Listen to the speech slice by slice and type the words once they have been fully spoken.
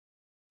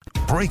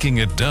Breaking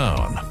It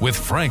Down with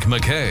Frank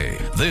MacKay.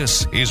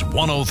 This is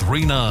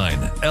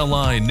 103.9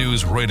 LI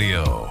News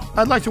Radio.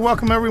 I'd like to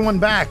welcome everyone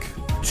back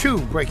to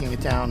Breaking It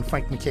Down.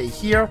 Frank MacKay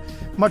here.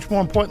 Much more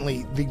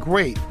importantly, the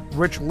great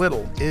Rich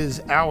Little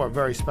is our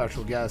very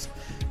special guest,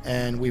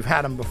 and we've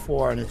had him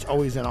before, and it's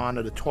always an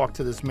honor to talk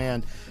to this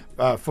man.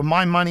 For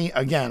my money,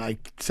 again, I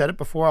said it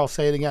before, I'll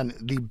say it again,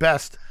 the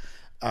best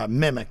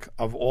mimic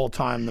of all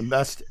time, the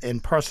best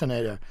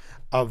impersonator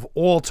of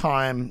all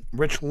time,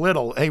 Rich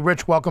Little. Hey,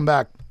 Rich, welcome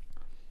back.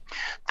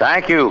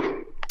 Thank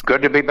you.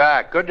 Good to be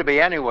back. Good to be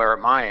anywhere at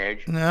my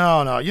age.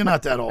 No, you're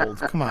not that old.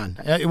 Come on,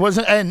 it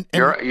wasn't. And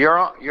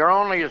you're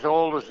only as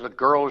old as the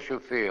girls you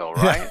feel,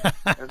 right?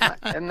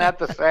 Isn't that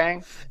the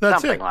saying? That's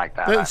something it. like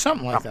that.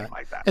 Something like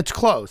that. It's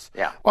close.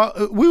 Yeah.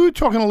 Well, we were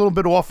talking a little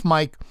bit off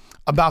mic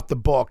about the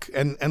book,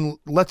 and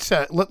let's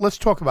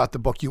talk about the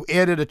book. You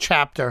added a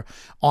chapter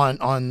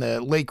on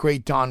the late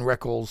great Don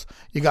Rickles.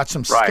 You got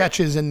some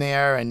sketches in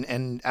there,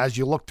 and as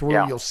you look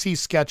through, you'll see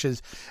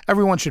sketches.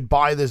 Everyone should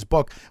buy this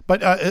book.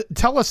 But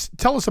tell us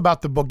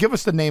about the book. Give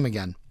us the name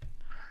again.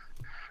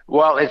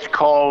 Well, it's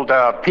called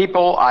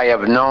People I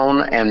Have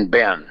Known and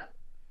Been,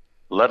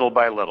 Little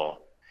by Little,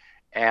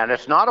 and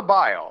it's not a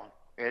bio.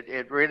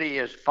 It really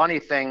is funny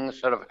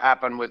things that have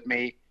happened with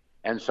me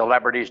and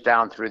celebrities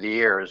down through the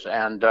years.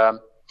 And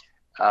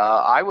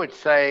I would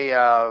say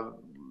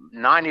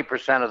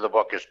 90% of the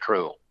book is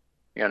true.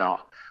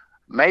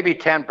 Maybe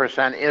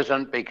 10%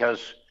 isn't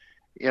because,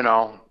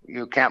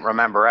 you can't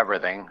remember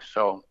everything.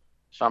 So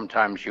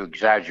sometimes you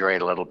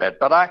exaggerate a little bit.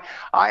 But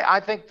I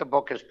think the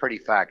book is pretty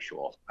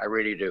factual. I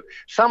really do.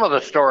 Some of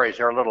the stories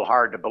are a little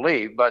hard to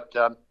believe, but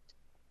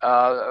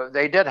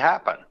they did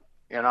happen,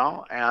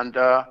 and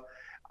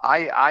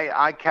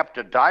I kept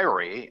a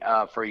diary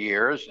for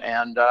years,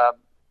 and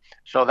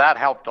so that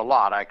helped a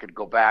lot. I could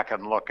go back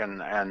and look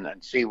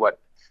and see what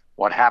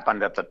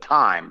happened at the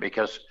time,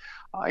 because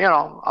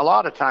a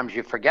lot of times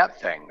you forget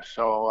things.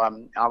 So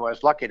I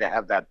was lucky to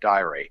have that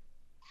diary,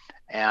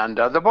 and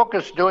the book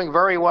is doing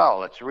very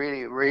well. It's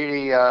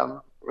really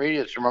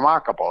it's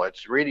remarkable.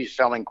 It's really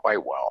selling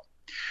quite well.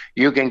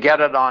 You can get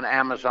it on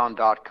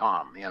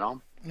Amazon.com.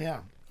 Yeah.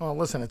 Well,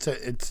 listen,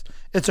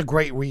 it's a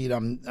great read.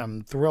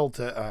 I'm thrilled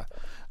to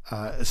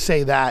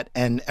say that,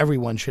 and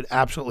everyone should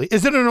absolutely.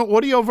 Is it an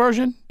audio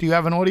version? Do you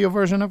have an audio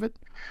version of it?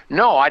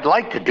 No, I'd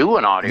like to do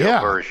an audio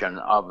version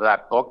of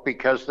that book,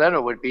 because then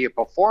it would be a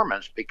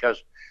performance,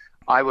 because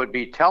I would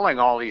be telling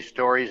all these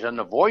stories in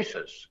the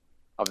voices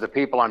of the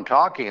people I'm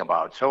talking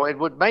about. So it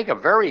would make a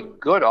very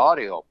good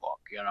audio book,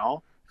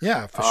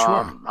 Yeah, for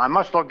sure. I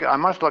must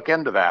look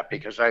into that,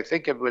 because I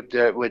think it would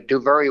do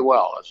very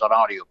well as an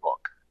audio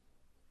book.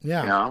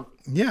 Yeah.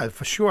 Yeah,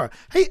 for sure.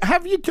 Hey,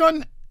 have you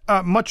done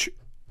much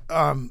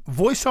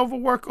voiceover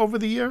work over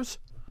the years?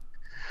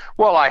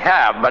 Well, I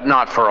have, but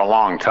not for a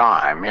long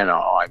time.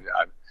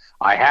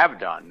 I have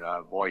done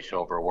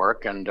voiceover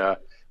work, and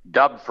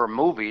dubbed for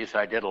movies.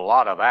 I did a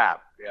lot of that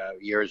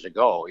years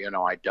ago.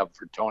 I dubbed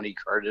for Tony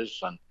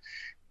Curtis and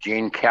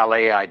Gene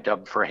Kelly. I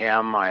dubbed for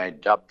him. I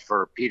dubbed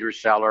for Peter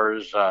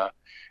Sellers,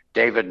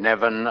 David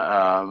Niven,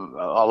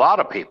 a lot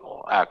of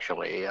people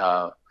actually,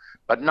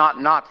 but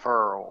not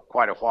for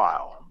quite a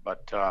while.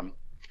 But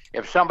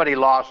if somebody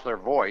lost their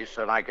voice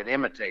and I could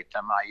imitate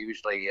them, I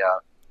usually,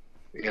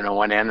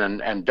 went in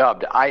and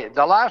dubbed.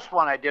 The last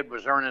one I did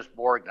was Ernest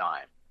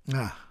Borgnine,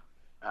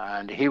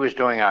 and he was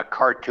doing a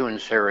cartoon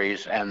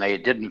series, and they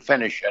didn't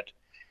finish it,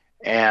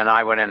 and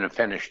I went in and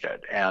finished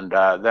it, and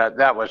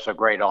that was a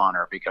great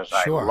honor, because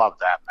Sure. I love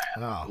that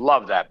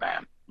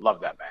man.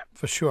 Love that man.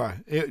 For sure.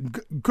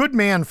 Good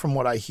man, from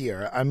what I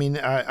hear. I mean,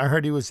 I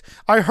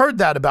heard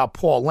that about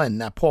Paul Lynde.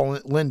 That Paul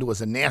Lynde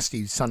was a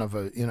nasty son of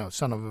a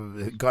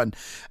gun,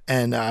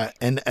 and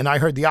I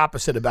heard the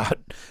opposite about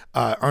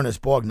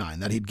Ernest Borgnine,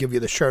 that he'd give you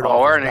the shirt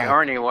off.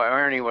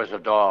 Ernie was a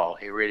doll.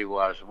 He really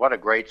was. What a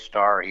great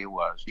star he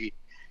was.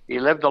 He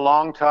lived a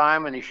long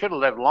time, and he should have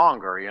lived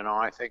longer.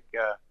 I think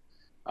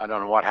I don't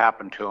know what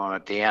happened to him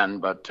at the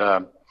end, but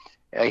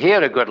he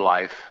had a good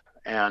life.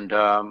 And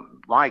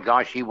my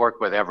gosh, he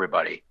worked with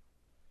everybody,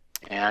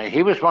 and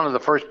he was one of the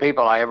first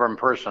people I ever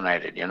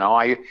impersonated.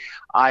 I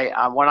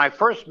when I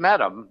first met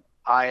him,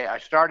 I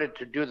started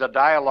to do the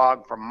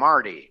dialogue from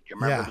Marty. Do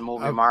you remember the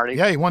movie Marty?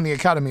 Yeah, he won the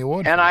Academy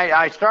Award. And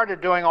I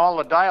started doing all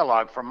the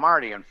dialogue from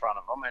Marty in front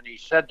of him, and he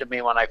said to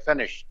me when I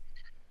finished,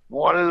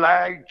 "Well,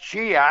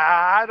 gee,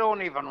 I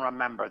don't even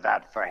remember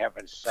that, for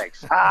heaven's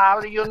sakes. How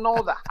do you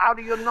know that? How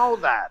do you know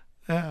that?"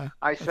 Yeah,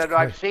 I said,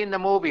 "I've seen the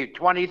movie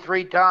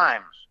 23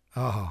 times."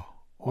 Oh.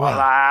 Well, Wow.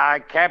 I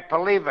can't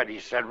believe it. He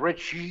said,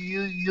 "Rich,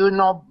 you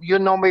know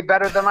me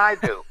better than I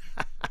do."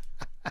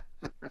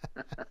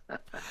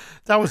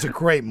 That was a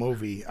great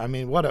movie. I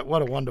mean, what a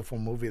wonderful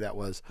movie that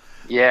was.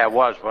 Yeah, it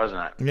was,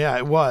 wasn't it? Yeah,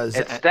 it was.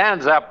 It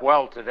stands up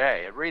well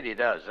today. It really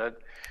does.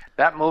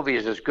 That movie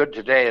is as good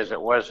today as it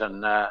was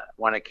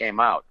when it came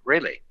out.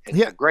 Really,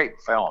 it's a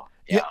great film.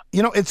 Yeah.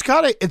 It's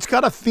got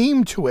a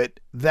theme to it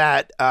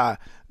that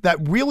that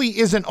really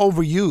isn't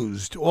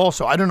overused.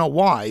 Also, I don't know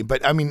why,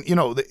 but I mean,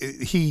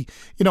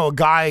 a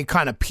guy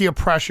kind of peer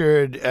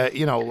pressured,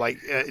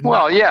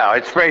 Well, yeah,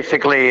 it's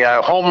basically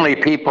homely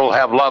people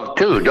have love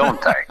too,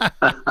 don't they?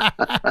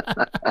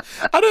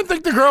 I didn't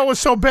think the girl was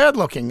so bad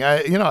looking.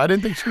 I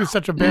didn't think she was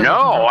such a bad.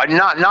 No,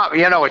 not.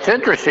 It's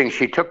interesting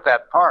she took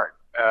that part.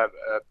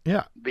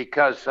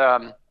 Because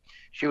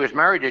she was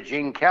married to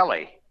Gene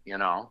Kelly.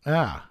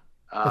 Yeah,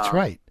 that's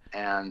right.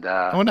 And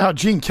I wonder how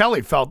Gene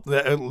Kelly felt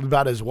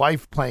about his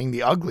wife playing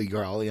the ugly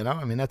girl.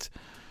 I mean, that's.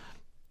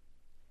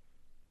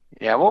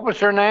 Yeah, what was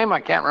her name? I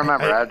can't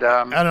remember. I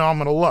don't know. I'm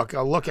going to look.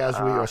 I'll look as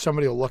or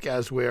somebody will look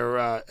as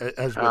we're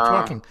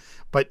talking.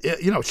 But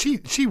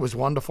she was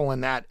wonderful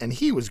in that, and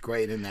he was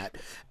great in that.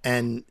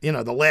 And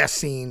the last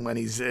scene when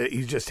he's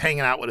just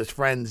hanging out with his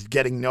friends,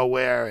 getting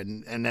nowhere,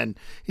 and then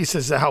he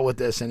says, "The hell with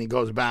this," and he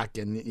goes back,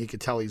 and you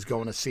could tell he's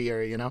going to see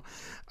her.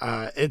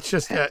 It's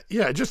just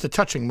just a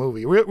touching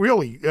movie.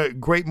 Really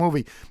great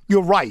movie.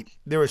 You're right.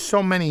 There are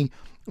so many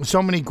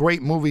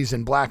great movies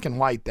in black and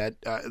white that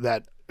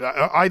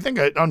I think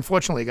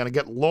unfortunately are going to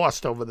get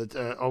lost over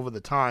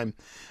the time.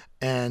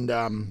 And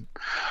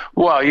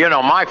well,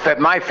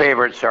 my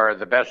favorites are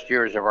The Best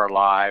Years of Our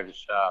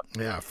Lives.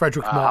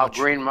 Frederick March.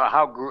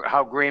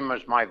 How Green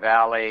Was My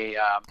Valley.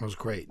 That was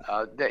great.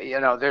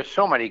 There's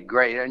so many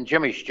great, and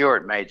Jimmy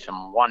Stewart made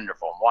some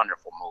wonderful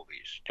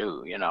movies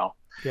too.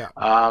 Yeah.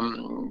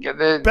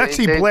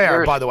 Betsy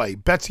Blair, by the way.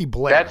 Betsy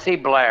Blair. Betsy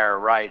Blair,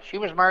 right? She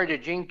was married to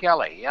Gene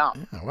Kelly. Yeah.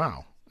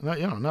 Wow.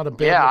 Not a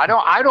bad. Yeah,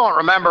 I don't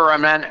remember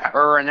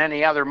her in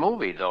any other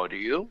movie though. Do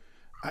you?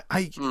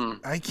 I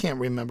can't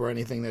remember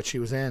anything that she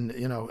was in,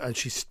 and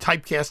she's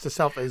typecast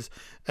herself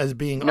as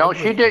being. No,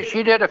 ugly.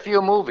 she did a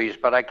few movies,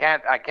 but I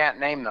can't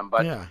name them.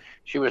 But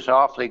she was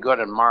awfully good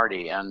in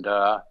Marty, and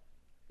Rod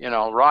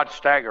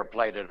Steiger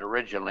played it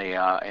originally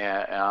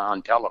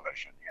on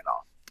television.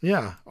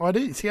 Yeah. Oh, I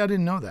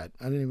didn't know that.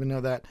 I didn't even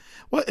know that.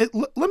 Well,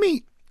 let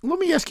me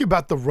ask you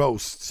about the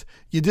roasts.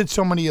 You did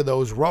so many of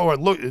those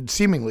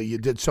seemingly you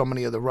did so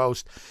many of the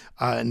roasts,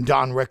 and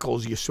Don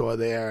Rickles you saw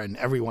there, and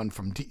everyone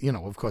from,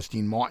 of course,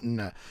 Dean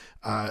Martin,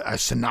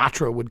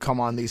 Sinatra would come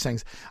on these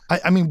things.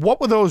 I mean,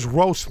 what were those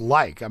roasts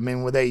like? I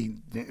mean, were they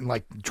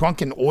like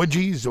drunken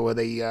orgies, or were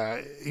they,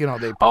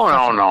 they?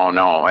 Oh,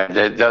 no.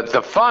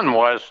 The fun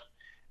was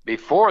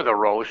before the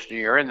roast,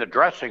 you're in the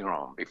dressing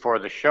room before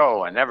the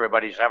show, and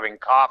everybody's having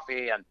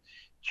coffee and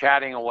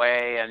chatting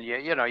away, and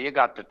you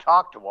got to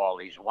talk to all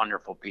these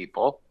wonderful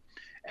people.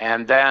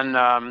 And then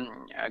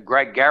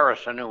Greg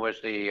Garrison, who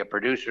was the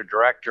producer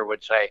director,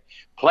 would say,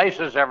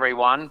 "Places,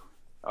 everyone.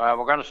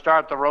 We're going to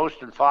start the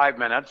roast in 5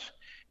 minutes."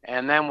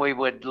 And then we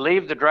would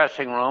leave the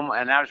dressing room,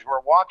 and as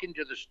we're walking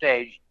to the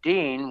stage,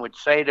 Dean would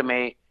say to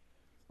me,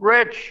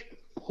 "Rich,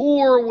 who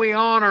are we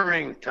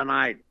honoring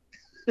tonight?"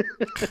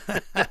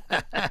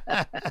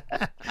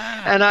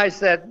 And I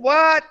said,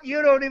 "What?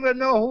 You don't even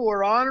know who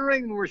we're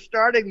honoring? We're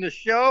starting the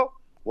show."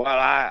 "Well,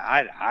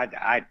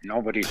 I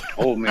nobody's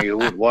told me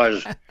who it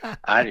was.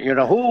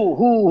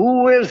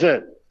 Who is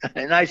it?"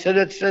 And I said,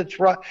 "It's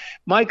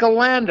Michael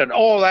Landon."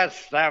 "Oh,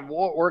 that's that.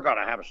 We're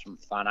gonna have some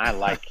fun. I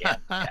like him."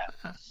 Yeah.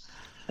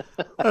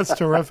 That's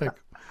terrific.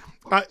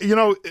 By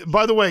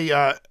the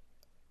way,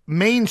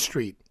 Main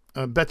Street.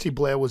 Betsy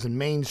Blair was in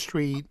Main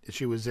Street.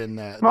 She was in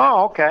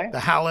the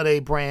Halliday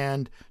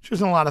brand. She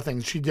was in a lot of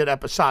things. She did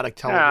episodic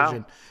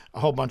television, a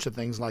whole bunch of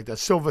things like that.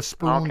 Silver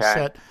Spoon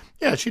set.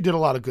 Yeah, she did a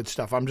lot of good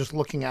stuff. I'm just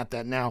looking at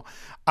that now.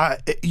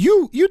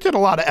 You did a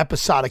lot of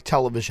episodic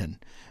television.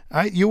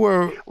 You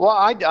were... Well,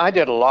 I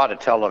did a lot of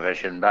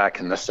television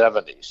back in the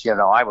 70s.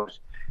 I was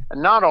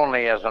not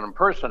only as an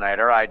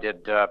impersonator. I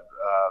did,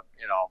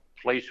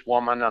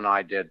 Policewoman, and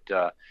I did...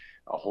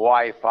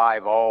 Hawaii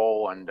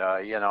 5-0, and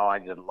I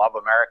did Love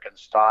American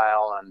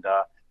Style, and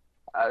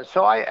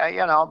so I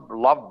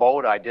Love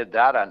Boat. I did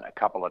that a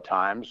couple of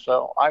times.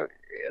 So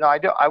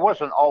I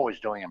wasn't always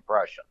doing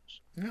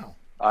impressions. No.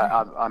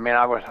 I mean,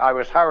 I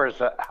was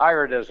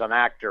hired as an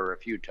actor a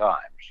few times.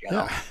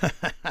 Yeah.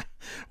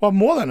 Well,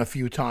 more than a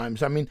few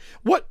times. I mean,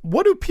 what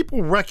do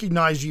people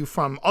recognize you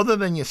from other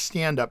than your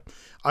stand-up?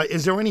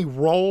 Is there any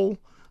role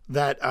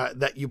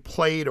that you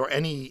played, or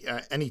any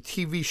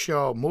TV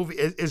show, movie?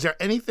 Is there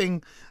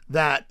anything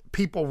that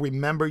people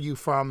remember you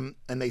from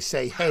and they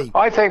say, "Hey"?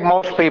 I think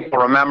most people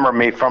remember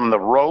me from the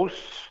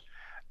roasts.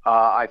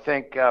 I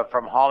think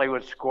from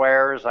Hollywood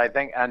Squares. I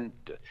think, and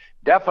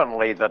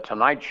definitely the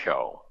Tonight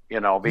Show.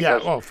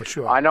 Because for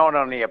sure. I not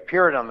only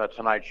appeared on the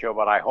Tonight Show,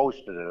 but I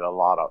hosted it a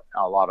lot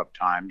of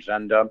times.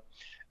 And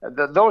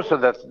those are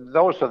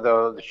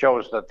the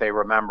shows that they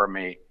remember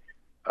me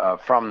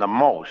from the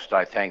most.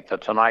 I think the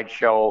Tonight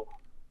Show,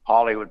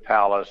 Hollywood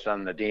Palace,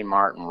 and the Dean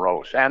Martin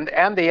roast, and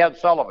the Ed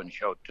Sullivan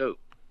Show too.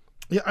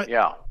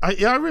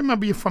 I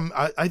remember you from.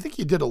 I think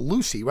you did a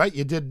Lucy, right?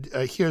 You did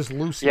Here's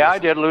Lucy. Yeah, I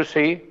did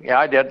Lucy. Yeah,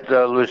 I did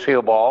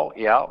Lucille Ball.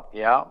 Yeah.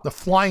 The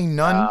Flying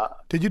Nun.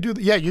 Did you do?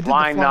 Yeah, you did.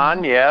 Flying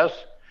Nun. Yes.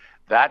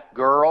 That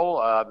Girl.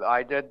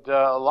 I did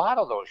a lot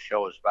of those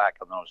shows back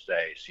in those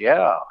days.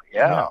 Yeah.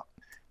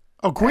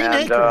 Oh, Green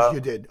Acres you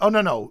did. Oh,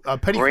 no.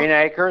 Petticoat. Green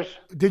Acres.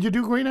 Did you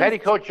do Green Acres?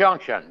 Petticoat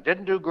Junction.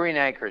 Didn't do Green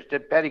Acres.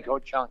 Did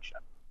Petticoat Junction.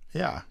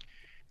 Yeah.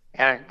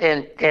 And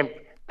then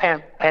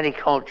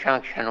Petticoat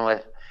Junction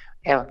with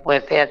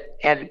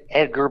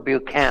Edgar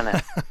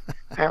Buchanan.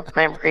 I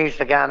remember he used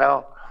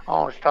to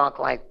always talk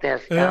like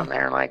this down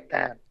there like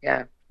that.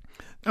 Yeah.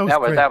 That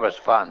was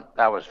fun.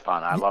 That was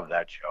fun. I love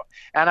that show.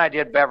 And I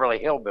did Beverly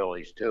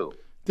Hillbillies too.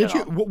 Did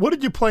you? What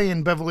did you play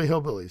in Beverly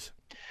Hillbillies?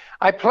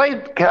 I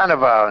played kind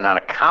of an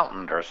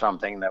accountant or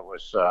something that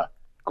was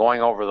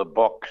going over the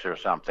books or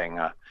something.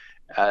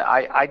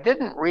 I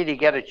didn't really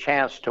get a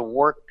chance to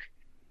work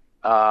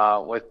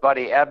with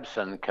Buddy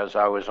Ebsen because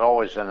I was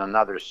always in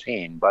another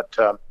scene. But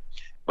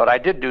I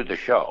did do the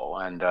show,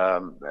 and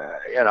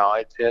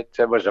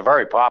it was a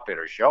very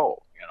popular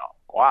show.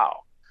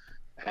 Wow.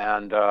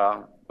 And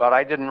but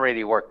I didn't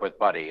really work with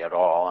Buddy at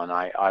all, and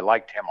I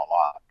liked him a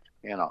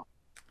lot.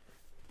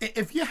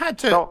 If you had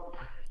to.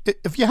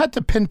 If you had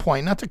to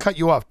pinpoint, not to cut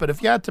you off, but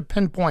if you had to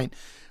pinpoint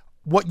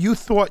what you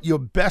thought your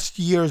best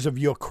years of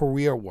your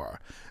career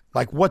were,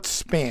 like what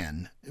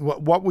span?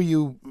 What do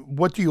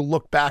you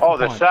look back upon?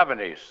 The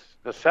 70s.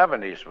 The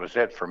 70s was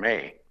it for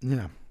me.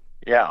 Yeah.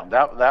 Yeah,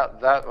 that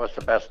was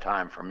the best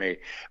time for me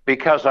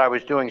because I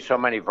was doing so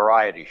many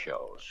variety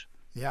shows.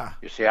 Yeah.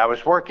 You see, I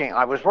was working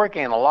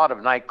in a lot of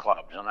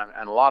nightclubs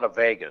and a lot of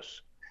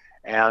Vegas.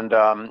 And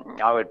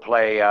I would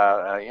play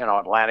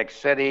Atlantic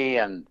City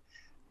and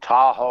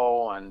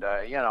Tahoe and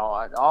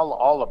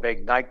all the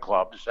big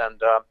nightclubs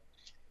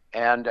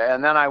and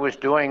then I was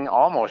doing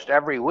almost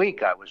every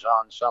week I was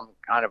on some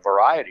kind of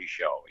variety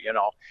show,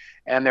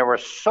 and there were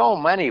so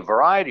many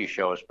variety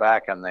shows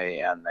back in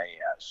the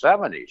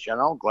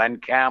 70s, Glenn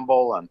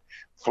Campbell and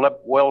Flip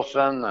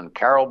Wilson and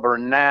Carol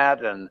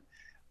Burnett, and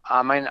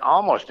I mean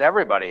almost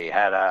everybody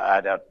had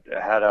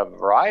a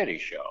variety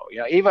show.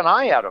 Even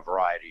I had a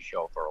variety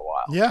show for a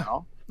while.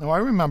 Yeah. No, I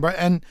remember.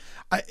 And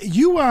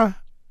you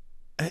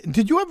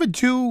did you ever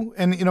do,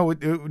 and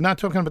not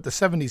talking about the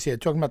 70s here,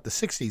 talking about the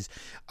 60s,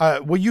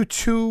 were you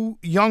too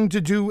young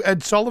to do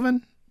Ed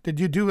Sullivan? Did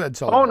you do Ed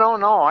Sullivan? Oh,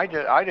 no, I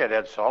did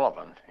Ed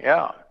Sullivan,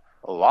 yeah.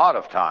 A lot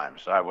of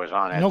times I was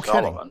on Ed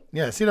Sullivan. Kidding.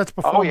 Yeah, see, that's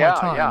before my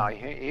time. Yeah,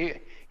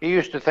 he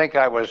used to think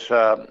I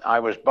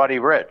was Buddy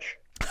Rich.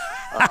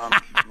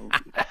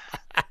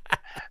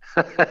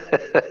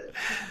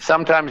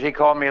 Sometimes he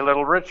called me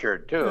Little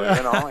Richard, too,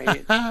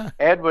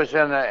 Ed was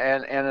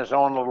in his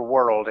own little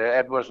world.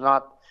 Ed was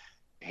not...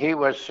 He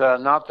was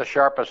not the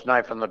sharpest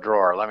knife in the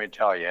drawer, let me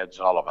tell you, Ed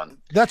Sullivan.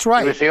 That's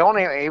right. He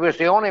was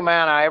the only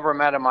man I ever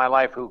met in my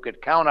life who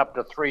could count up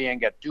to 3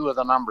 and get 2 of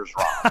the numbers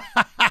wrong.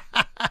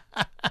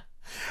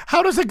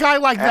 How does a guy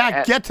like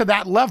that get to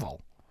that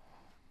level?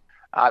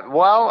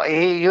 Well,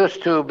 he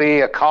used to be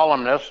a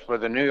columnist for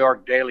the New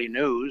York Daily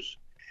News,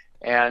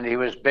 and he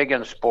was big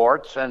in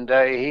sports, and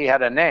he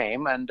had a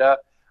name, and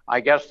I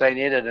guess they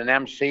needed an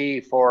MC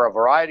for a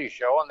variety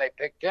show, and they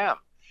picked him.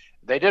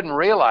 They didn't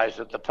realize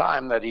at the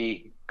time that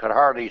he could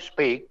hardly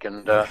speak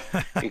and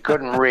he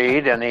couldn't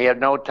read and he had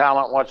no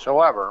talent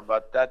whatsoever,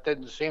 but that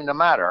didn't seem to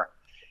matter.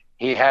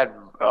 He had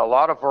a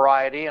lot of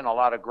variety and a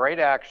lot of great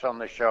acts on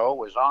the show. It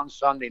was on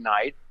Sunday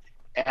night,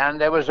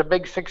 and it was a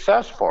big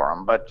success for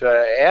him. But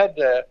Ed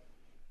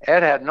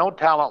had no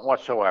talent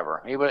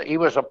whatsoever. He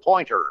was a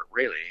pointer,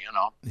 really,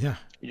 Yeah.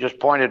 He just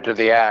pointed to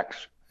the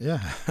acts. Yeah.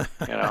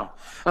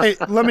 Hey,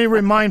 let me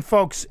remind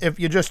folks, if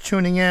you're just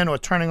tuning in or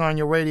turning on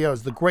your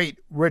radios, the great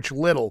Rich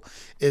Little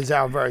is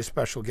our very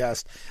special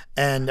guest.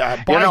 And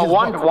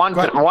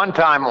one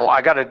time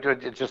I got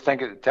to just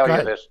tell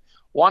you this.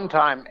 One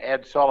time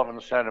Ed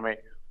Sullivan said to me,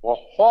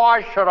 "Well,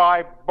 why should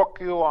I book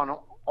you on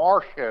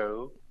our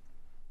show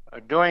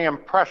doing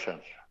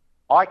impressions?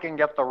 I can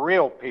get the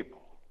real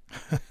people."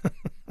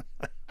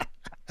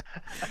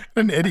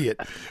 An idiot.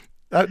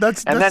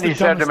 That's then he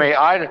said to me,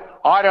 I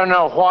don't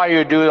know why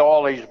you do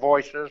all these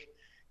voices.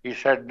 He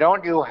said,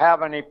 "Don't you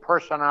have any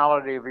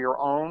personality of your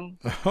own?"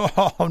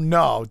 Oh,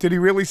 no. Did he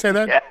really say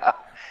that? Yeah.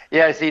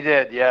 Yes, he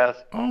did, yes.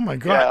 Oh, my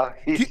God.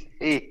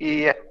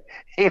 Yeah,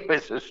 he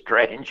was a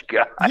strange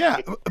guy. Yeah,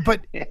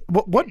 but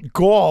what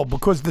gall,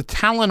 because the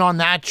talent on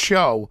that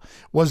show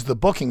was the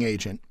booking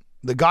agent.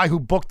 The guy who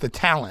booked the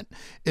talent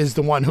is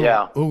the one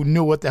who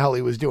knew what the hell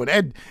he was doing.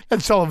 Ed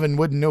Sullivan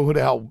wouldn't know who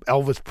the hell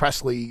Elvis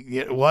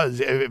Presley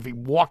was if he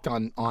walked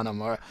on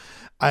him.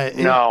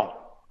 No.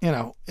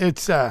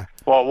 It's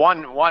well,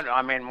 one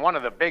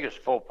of the biggest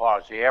faux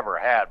pas he ever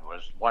had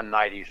was one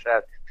night he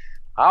said,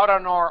 "Out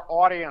in our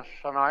audience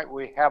tonight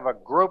we have a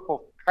group of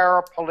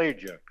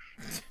paraplegics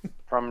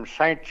from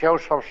St.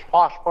 Joseph's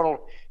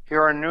Hospital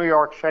here in New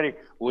York City.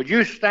 Would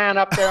you stand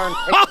up there and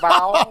take a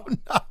bow?"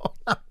 No.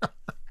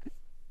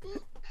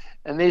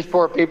 And these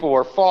poor people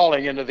were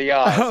falling into the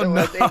ice. It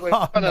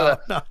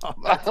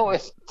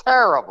was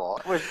terrible.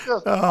 It was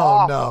just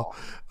awful. No.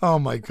 Oh,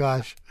 my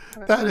gosh.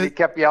 He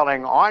kept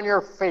yelling, "On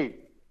your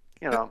feet."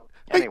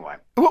 Anyway.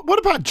 What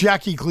about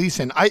Jackie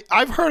Gleason?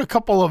 I've heard a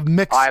couple of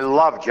mixed... I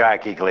love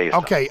Jackie Gleason.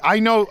 Okay, I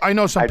know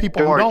some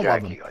people who don't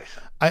love him.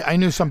 I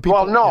knew some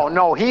people... Well,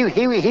 no,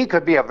 he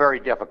could be a very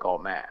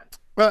difficult man.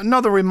 Well,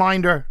 another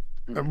reminder,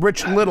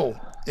 Rich Little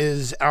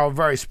is our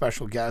very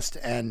special guest,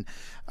 and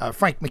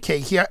Frank MacKay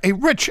here. Hey,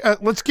 Rich,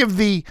 let's give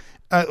the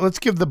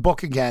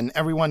book again.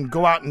 Everyone,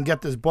 go out and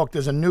get this book.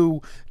 There's a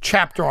new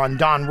chapter on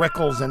Don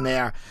Rickles in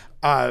there.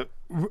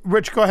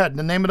 Rich, go ahead.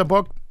 The name of the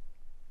book?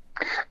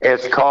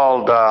 It's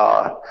called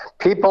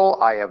People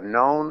I Have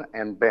Known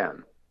and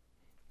Been,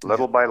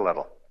 Little by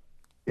Little.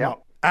 Yeah.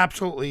 No,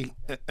 absolutely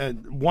a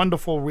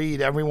wonderful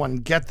read. Everyone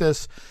get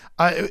this.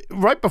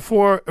 Right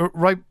before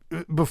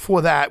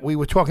that, we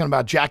were talking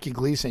about Jackie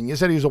Gleason. You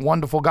said he was a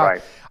wonderful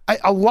guy. Right.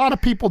 A lot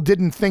of people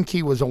didn't think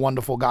he was a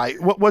wonderful guy.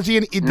 Was he?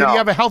 Did he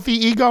have a healthy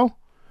ego?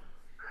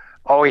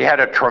 Oh, he had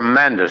a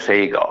tremendous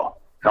ego.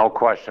 No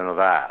question of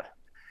that.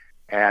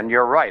 And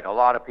you're right. A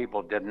lot of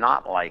people did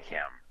not like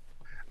him.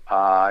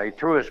 He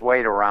threw his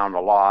weight around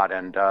a lot,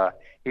 and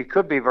he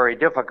could be very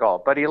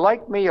difficult. But he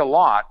liked me a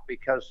lot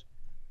because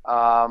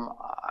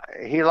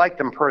he liked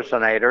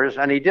impersonators,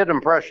 and he did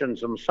impressions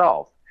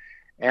himself.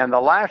 And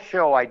the last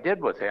show I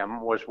did with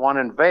him was one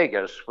in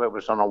Vegas. It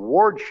was an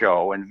award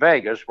show in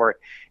Vegas where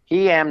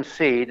he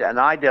emceed, and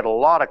I did a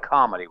lot of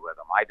comedy with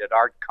him. I did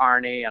Art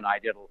Carney, and I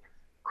did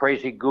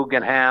Crazy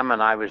Guggenheim,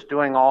 and I was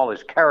doing all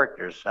his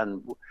characters.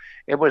 And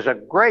it was a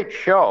great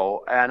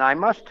show, and I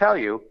must tell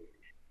you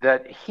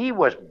that he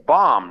was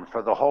bombed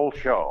for the whole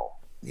show.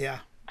 Yeah.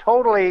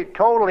 Totally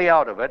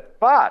out of it,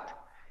 but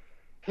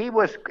he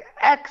was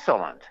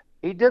excellent.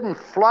 He didn't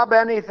flub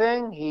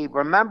anything. He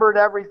remembered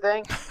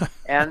everything,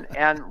 and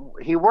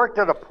he worked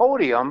at a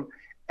podium.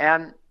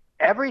 And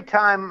every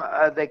time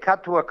they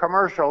cut to a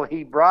commercial,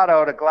 he brought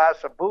out a glass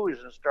of booze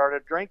and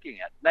started drinking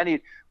it. Then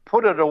he'd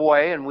put it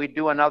away, and we'd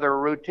do another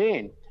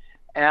routine.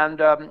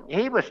 And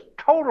he was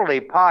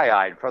totally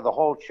pie-eyed for the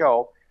whole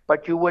show,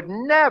 but you would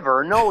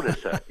never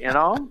notice it. You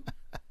know,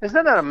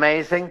 isn't it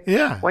amazing?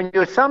 Yeah. When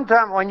you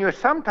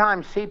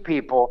sometimes see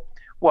people.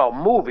 Well,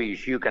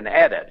 movies you can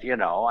edit, you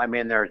know. I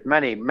mean, there's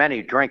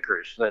many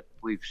drinkers that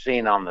we've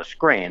seen on the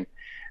screen,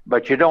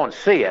 but you don't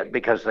see it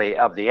because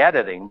of the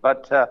editing.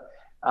 But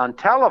on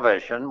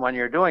television, when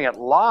you're doing it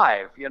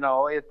live, you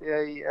know,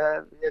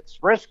 it's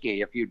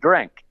risky if you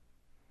drink.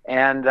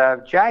 And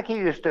Jackie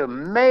used to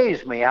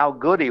amaze me how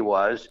good he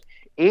was,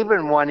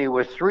 even when he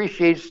was 3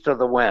 sheets to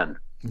the wind,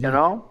 you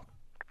know?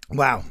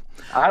 Wow.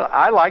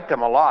 I liked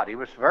him a lot. He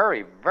was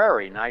very,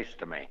 very nice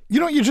to me. You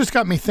know what you just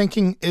got me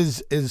thinking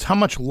is how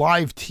much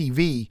live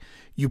TV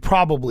you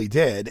probably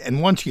did,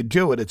 and once you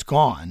do it, it's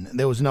gone.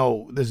 There's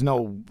no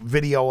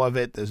video of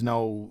it. There's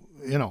no,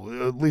 you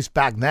know, at least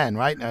back then,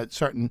 right? At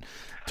certain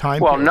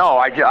time. Well, periods. no,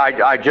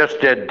 I just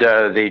did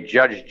the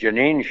Judge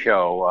Janine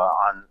show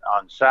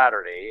on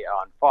Saturday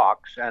on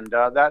Fox, and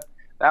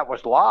that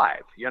was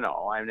live. You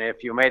know, and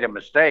if you made a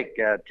mistake,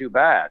 too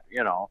bad.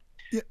 You know.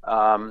 Yeah.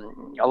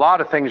 A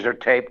lot of things are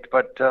taped,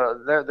 but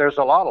there's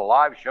a lot of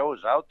live shows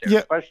out there,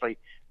 especially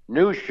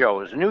news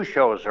shows. News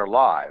shows are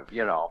live,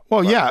 you know.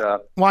 Well,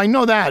 well, I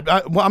know that.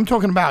 Well, I'm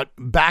talking about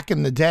back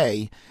in the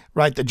day,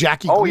 right? The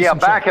Jackie Gleason yeah,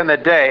 back in the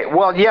day.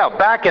 Well, yeah,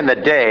 back in the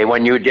day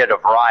when you did a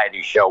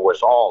variety show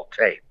was all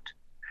taped.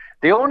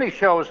 The only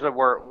shows that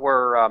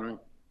were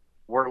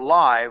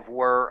live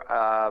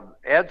were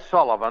Ed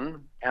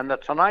Sullivan and The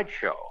Tonight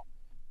Show.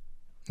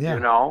 Yeah. You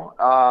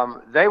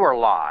know, they were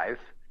live.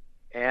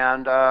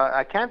 And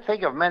I can't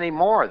think of many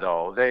more,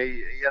 though.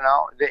 The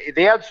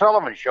Ed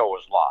Sullivan Show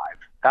was live.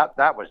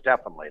 That was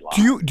definitely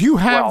live. Do you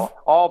have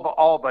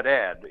all but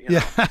Ed? You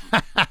know?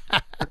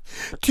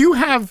 Do you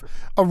have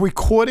a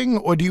recording,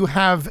 or do you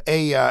have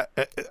a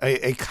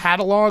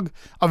catalog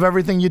of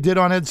everything you did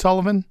on Ed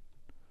Sullivan?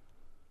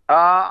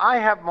 I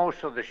have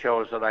most of the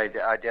shows that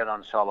I did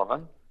on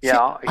Sullivan.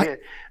 Yeah,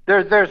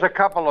 there's a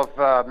couple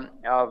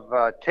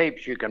of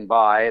tapes you can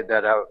buy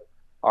that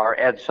are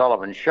Ed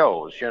Sullivan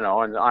shows, you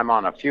know, and I'm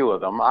on a few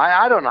of them.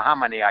 I don't know how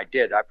many I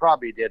did. I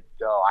probably did,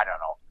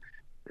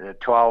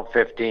 12,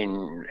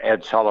 15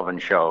 Ed Sullivan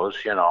shows,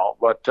 you know.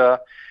 But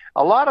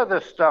a lot of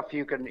this stuff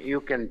you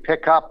can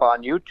pick up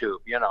on YouTube,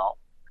 you know.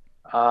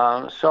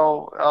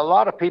 So a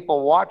lot of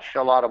people watch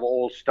a lot of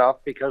old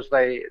stuff because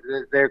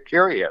they're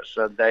curious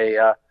and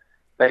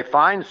they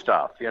find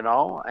stuff, you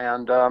know,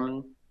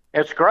 and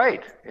it's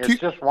great.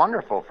 It's just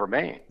wonderful for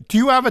me. Do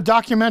you have a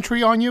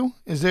documentary on you?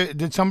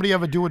 Did somebody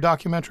ever do a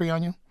documentary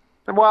on you?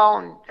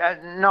 Well,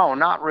 no,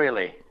 not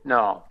really.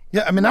 No.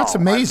 Yeah, I mean that's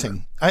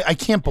amazing. I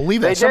can't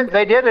believe that.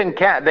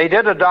 They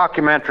did a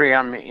documentary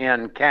on me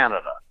in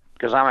Canada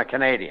because I'm a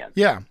Canadian.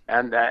 Yeah.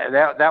 And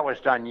that was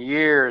done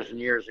years and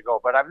years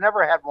ago. But I've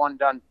never had one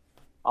done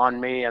on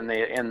me in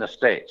the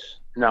States.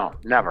 No,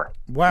 never.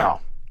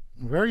 Wow.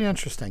 No. Very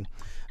interesting.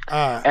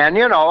 And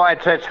you know,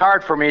 it's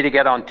hard for me to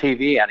get on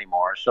TV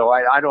anymore, so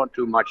I don't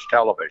do much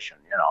television,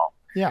 you know.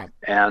 Yeah.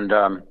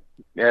 And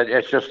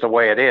it's just the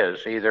way it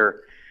is.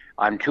 Either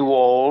I'm too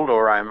old,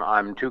 or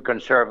I'm too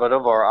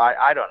conservative, or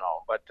I don't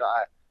know. But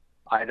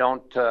I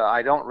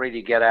don't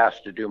really get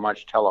asked to do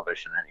much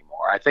television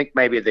anymore. I think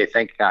maybe they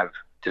think I've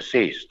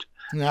deceased.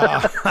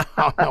 No,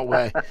 no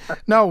way,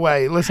 no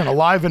way. Listen,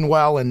 alive and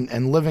well,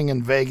 and living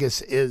in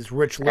Vegas is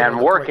Rich Little. And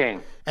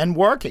working. And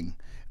working.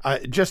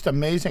 Just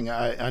amazing.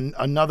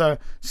 Another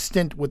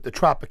stint with the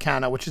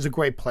Tropicana, which is a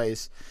great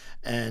place,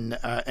 and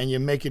you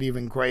make it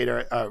even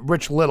greater.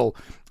 Rich Little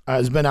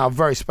has been our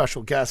very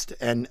special guest,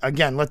 and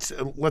again, let's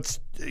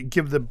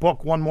give the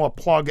book one more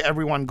plug.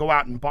 Everyone, go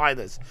out and buy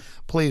this,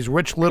 please.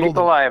 Rich Little,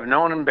 People I Have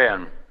Known and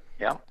Been.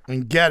 Yeah,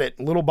 and get it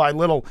little by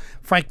little.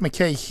 Frank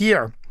MacKay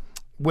here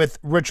with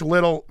Rich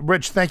Little.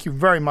 Rich, thank you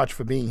very much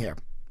for being here.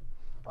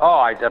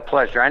 Oh, it's a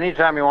pleasure.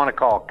 Anytime you want to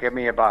call, give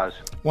me a buzz.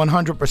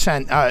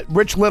 100%.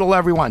 Rich Little,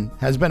 everyone,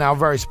 has been our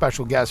very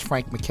special guest,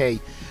 Frank MacKay,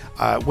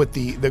 with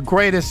the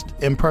greatest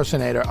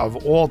impersonator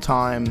of all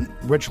time,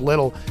 Rich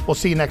Little. We'll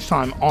see you next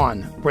time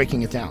on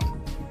Breaking It Down.